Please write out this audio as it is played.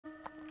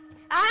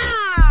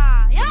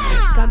¡Ah! ¡Ya!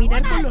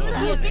 Caminar con los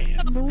pies.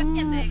 No.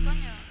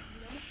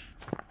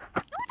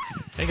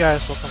 Hey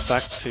guys, welcome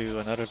back to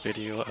another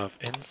video of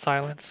In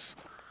Silence.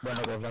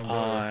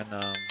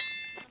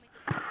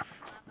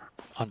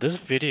 On this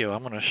video,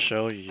 I'm going to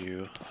show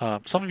you,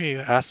 some of you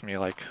asked me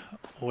like,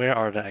 where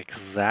are the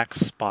exact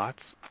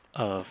spots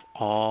of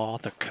all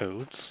the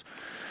codes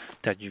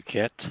that you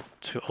get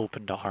to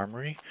open the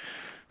Armory.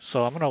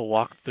 So I'm going to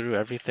walk through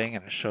everything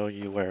and show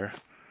you where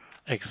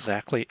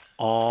exactly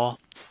all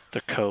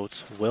the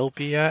codes will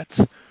be at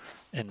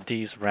in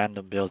these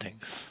random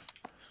buildings.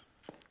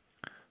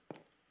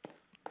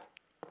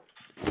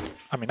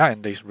 I mean, not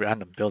in these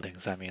random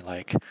buildings, I mean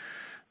like,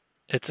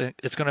 it's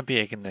going to be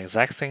in the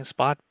exact same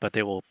spot, but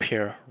they will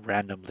appear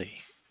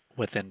randomly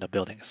within the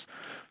buildings.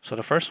 So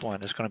the first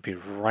one is going to be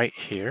right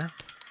here,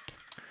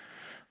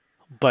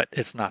 but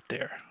it's not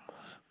there.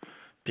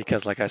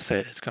 Because like I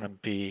said, it's going to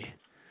be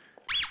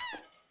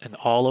in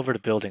all over the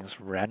buildings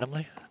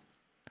randomly.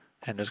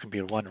 And there's going to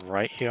be one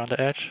right here on the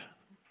edge.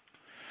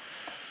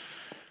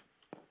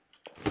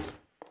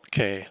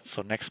 Okay,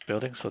 so next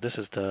building. So this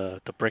is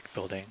the brick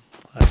building.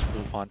 Let's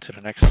move on to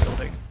the next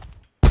building.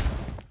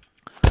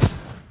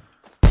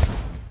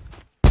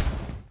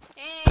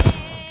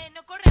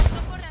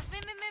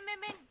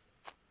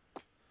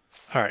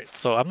 Alright,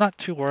 so I'm not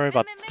too worried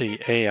about the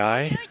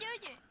AI.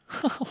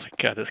 Oh my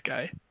god, this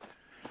guy.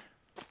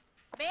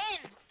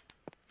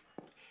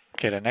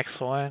 Okay, the next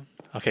one.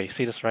 Okay,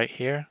 see this right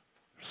here?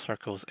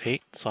 Circles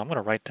 8. So I'm going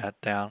to write that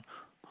down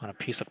on a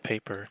piece of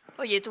paper.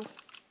 Oye, tú.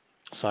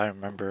 So I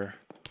remember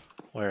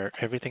where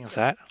everything's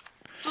at.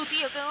 Tú,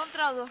 tío, que he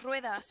encontrado dos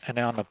ruedas. And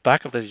then on the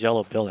back of this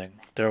yellow building,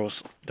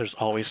 there's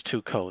always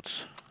two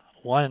codes.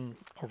 One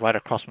right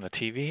across from the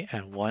TV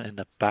and one in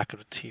the back of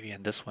the TV.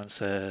 And this one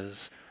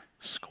says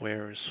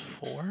square is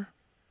 4.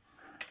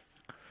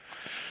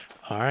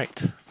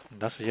 Alright,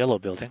 that's the yellow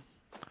building.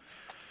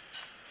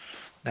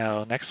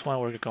 Now next one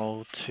we're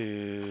going to go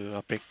to,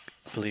 I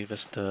believe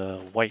it's the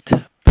white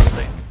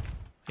building.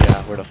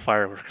 Yeah, where the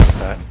fireworks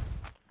is at.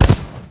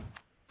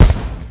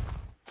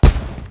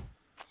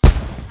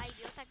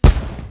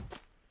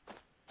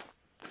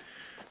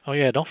 Oh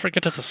yeah, don't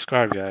forget to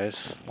subscribe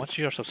guys. Once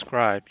you are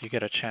subscribed, you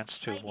get a chance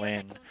to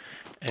win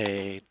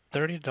a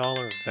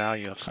 $30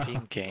 value of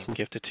Steam game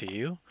gifted to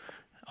you.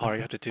 All you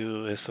have to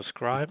do is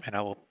subscribe and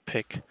I will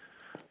pick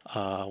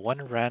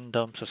one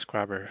random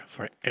subscriber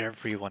for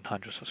every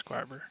 100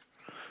 subscriber.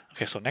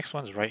 Okay, so next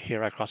one's right here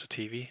right across the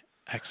TV.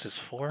 X is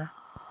 4.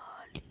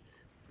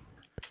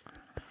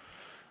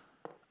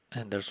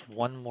 And there's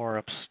one more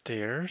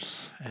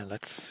upstairs. And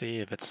let's see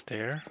if it's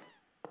there.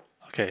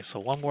 Okay, so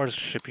one more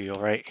should be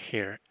right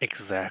here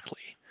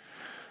exactly.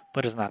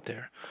 But it's not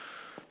there.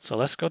 So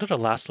let's go to the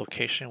last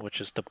location,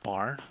 which is the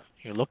barn.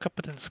 You look up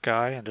in the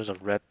sky and there's a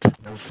red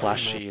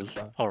flashy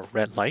or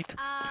red light.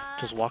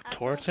 Just walk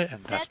towards it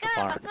and that's the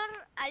barn.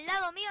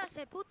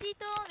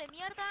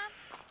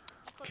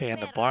 Okay, in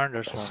the barn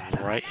there's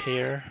one right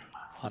here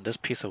on this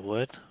piece of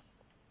wood.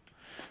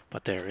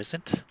 But there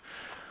isn't.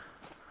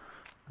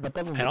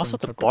 And also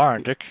the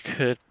barn, there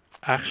could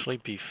actually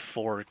be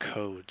 4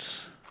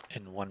 codes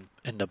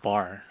in the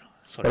barn.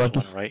 So there's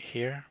one right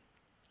here.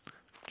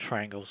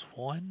 Triangles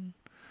 1.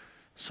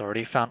 So I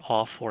already found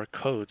all 4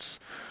 codes.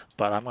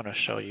 But I'm going to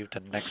show you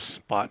the next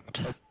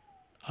spot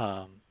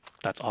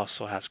that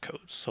also has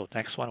codes. So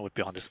next one would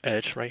be on this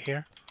edge right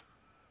here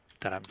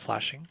that I'm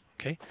flashing.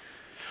 Okay.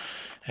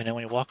 And then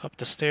when you walk up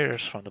the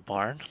stairs from the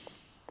barn,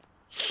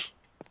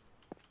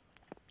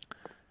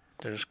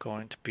 there's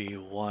going to be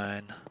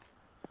one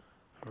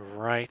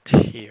right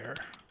here.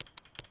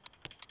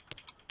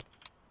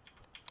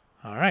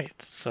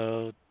 Alright,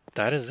 so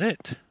that is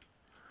it.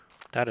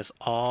 That is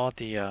all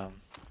the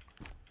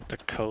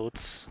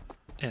codes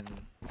in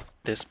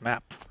this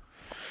map.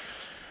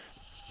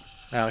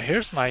 Now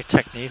here's my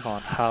technique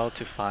on how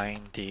to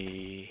find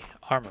the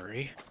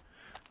armory.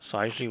 So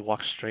I usually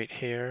walk straight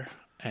here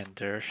and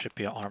there should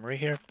be an armory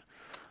here.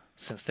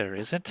 Since there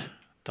isn't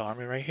the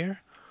armory right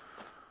here,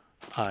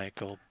 I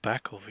go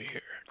back over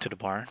here to the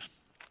barn.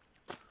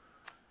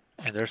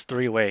 And there's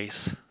 3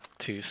 ways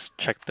to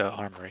check the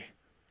armory.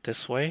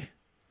 This way,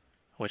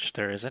 which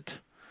there isn't.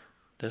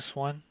 This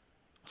one.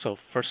 So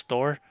first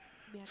door,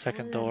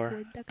 second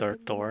door,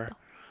 third door.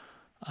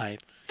 I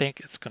think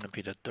it's going to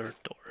be the third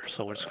door.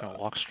 So we're just going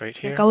to walk straight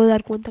here. Acabo de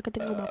dar cuenta que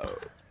tengo mapa.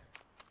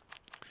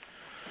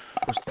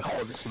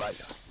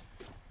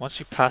 Once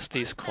you pass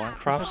these corn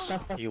crops,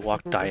 you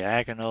walk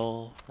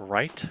diagonal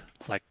right,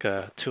 like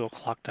 2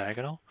 o'clock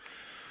diagonal.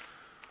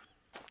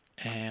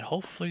 And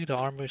hopefully the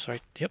armory's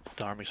right. Yep,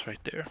 the armory's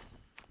right there.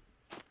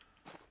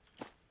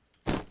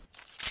 And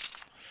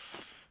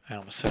I'm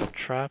going to set up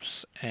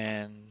traps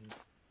and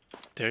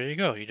there you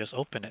go. You just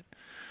open it.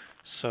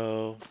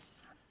 So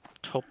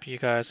hope you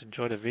guys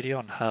enjoyed the video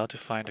on how to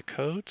find the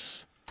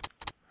codes.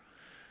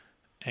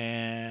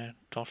 And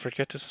don't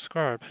forget to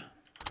subscribe.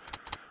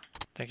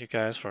 Thank you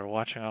guys for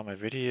watching all my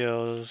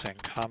videos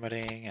and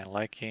commenting and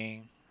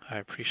liking. I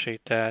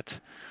appreciate that.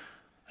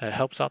 It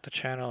helps out the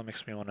channel. It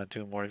makes me want to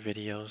do more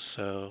videos.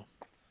 So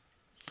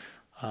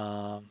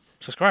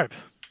subscribe.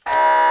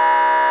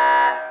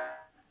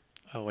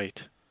 Oh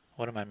wait,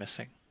 what am I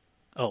missing?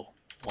 Oh,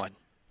 1.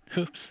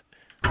 Oops.